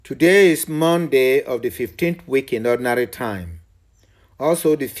Today is Monday of the 15th week in Ordinary Time,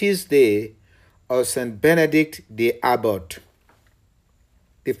 also the feast day of St. Benedict the Abbot,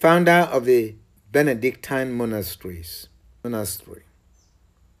 the founder of the Benedictine monastery.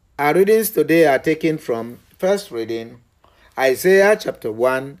 Our readings today are taken from first reading, Isaiah chapter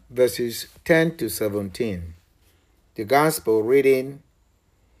 1, verses 10 to 17. The Gospel reading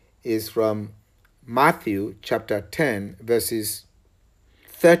is from Matthew chapter 10, verses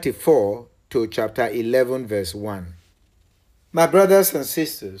 34 to chapter 11, verse 1. My brothers and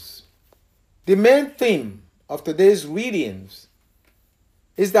sisters, the main theme of today's readings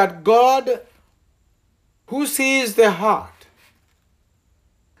is that God, who sees the heart,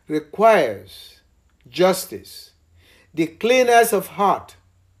 requires justice, the cleanness of heart,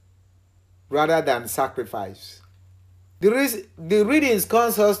 rather than sacrifice. The readings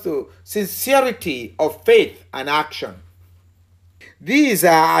calls us to sincerity of faith and action. These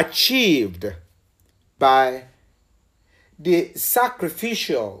are achieved by the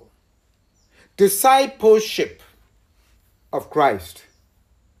sacrificial discipleship of Christ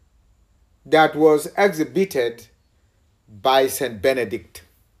that was exhibited by St. Benedict.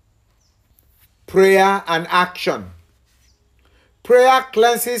 Prayer and action. Prayer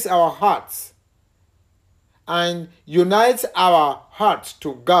cleanses our hearts and unites our hearts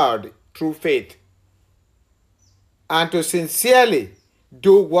to God through faith, and to sincerely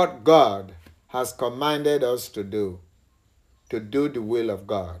do what God has commanded us to do the will of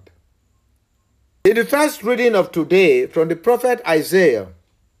God. In the first reading of today from the prophet Isaiah,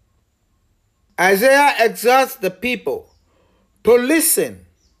 Isaiah exhorts the people to listen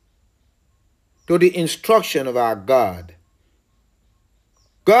to the instruction of our God.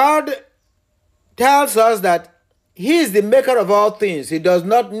 God tells us that He is the maker of all things. He does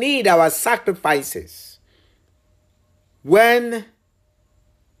not need our sacrifices. When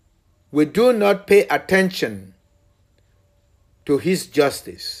we do not pay attention to His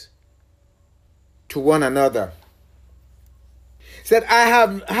justice to one another. He said, I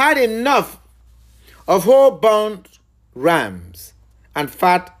have had enough of whole burnt rams and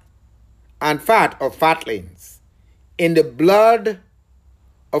fat of fatlings. In the blood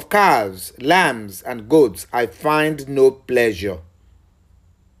of calves, lambs, and goats I find no pleasure.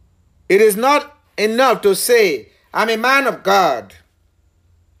 It is not enough to say, I'm a man of God,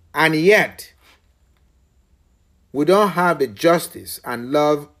 and yet we don't have the justice and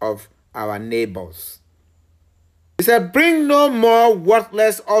love of our neighbors. He said, bring no more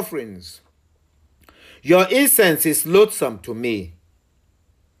worthless offerings. Your incense is loathsome to me.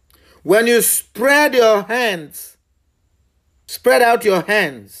 When you spread out your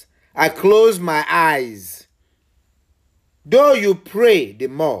hands, I close my eyes. Though you pray the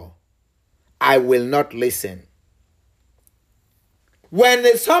more, I will not listen.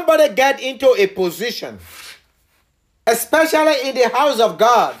 When somebody gets into a position, especially in the house of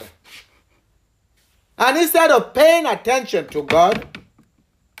God, and instead of paying attention to God,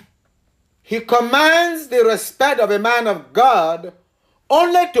 he commands the respect of a man of God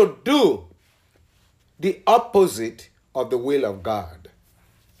only to do the opposite of the will of God.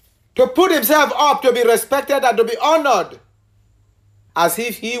 To put himself up to be respected and to be honored as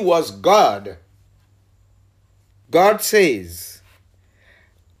if he was God. God says,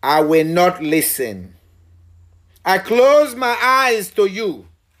 I will not listen. I close my eyes to you.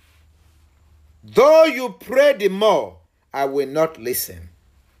 Though you pray the more, I will not listen.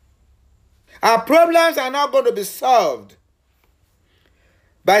 Our problems are not going to be solved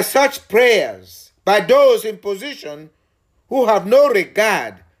by such prayers, by those in position who have no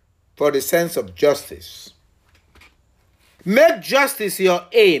regard for the sense of justice. Make justice your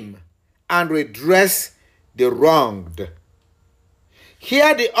aim and redress the wronged.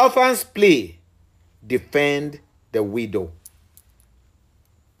 Hear the orphan's plea, defend the widow.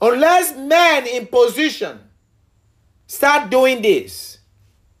 Unless men in position start doing this,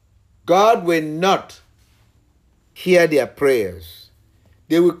 God will not hear their prayers.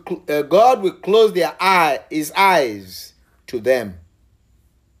 God will close his eyes to them.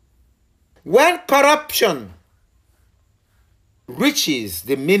 When corruption reaches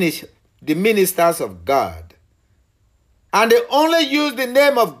the ministers of God, and they only use the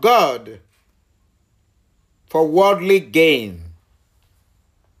name of God for worldly gain.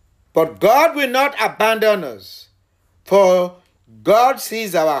 But God will not abandon us, for God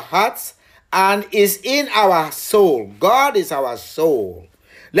sees our hearts and is in our soul. God is our soul.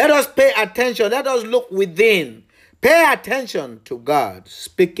 Let us pay attention. Let us look within. Pay attention to God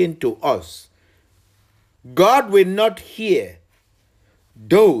speaking to us. God will not hear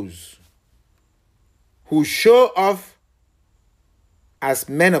those who show off as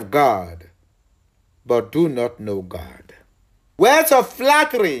men of God, but do not know God. Words of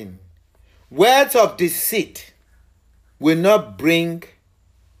flattering, words of deceit will not bring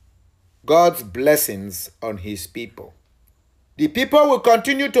God's blessings on his people. The people will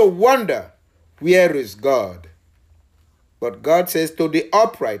continue to wonder, where is God? But God says, to the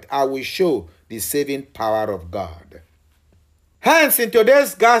upright, I will show the saving power of God. Hence, in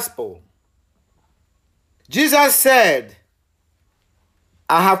today's gospel, Jesus said,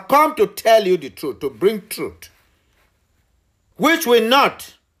 I have come to tell you the truth, to bring truth, which will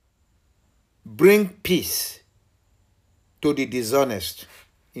not bring peace to the dishonest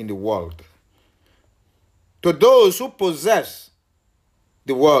in the world, to those who possess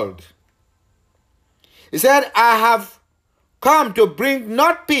the world. He said, I have come to bring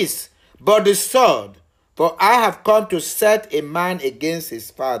not peace, but the sword, for I have come to set a man against his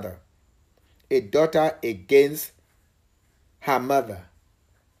father, a daughter against her mother.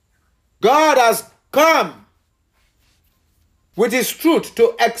 God has come with his truth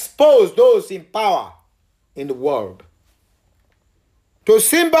to expose those in power in the world, to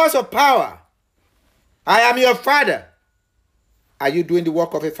symbols of power. I am your father. Are you doing the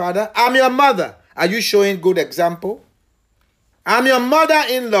work of a father? I'm your mother. Are you showing good example? I'm your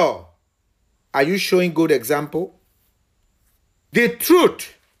mother-in-law. Are you showing good example? The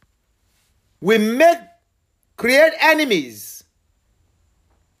truth will create enemies,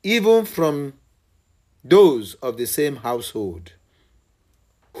 even from those of the same household.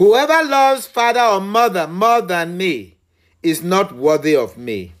 Whoever loves father or mother more than me is not worthy of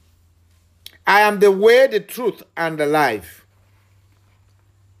me. I am the way, the truth, and the life.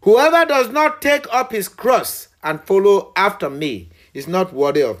 Whoever does not take up his cross and follow after me is not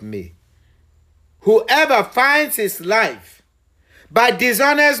worthy of me. Whoever finds his life by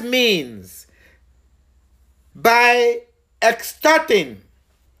dishonest means, by extorting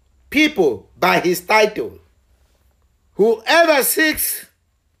people by his title, whoever seeks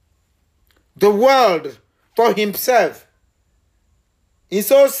the world for himself in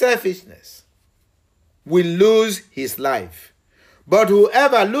so selfishness will lose his life. But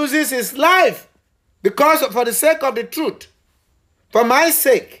whoever loses his life for the sake of the truth, for my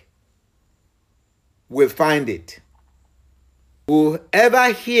sake, will find it.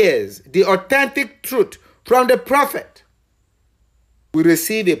 Whoever hears the authentic truth from the prophet will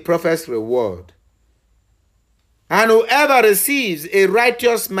receive a prophet's reward. And whoever receives a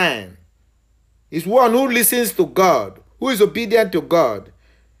righteous man is one who listens to God, who is obedient to God,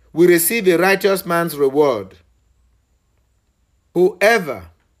 will receive a righteous man's reward. Whoever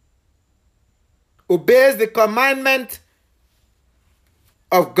obeys the commandment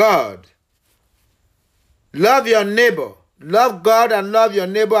of God, love your neighbor, love God and love your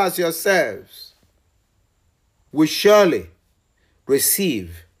neighbor as yourselves, will surely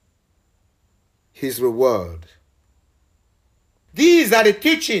receive his reward. These are the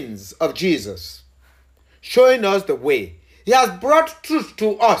teachings of Jesus, showing us the way. He has brought truth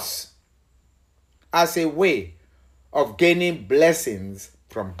to us as a way of gaining blessings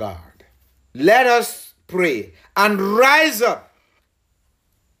from God. Let us pray and rise up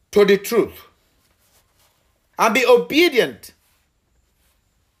to the truth and be obedient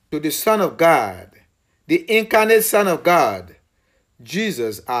to the Son of God, the incarnate Son of God,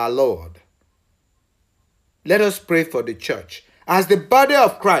 Jesus our Lord. Let us pray for the church as the body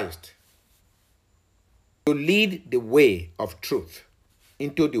of Christ to lead the way of truth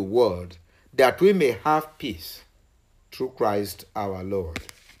into the world, that we may have peace through Christ our Lord.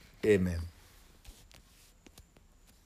 Amen.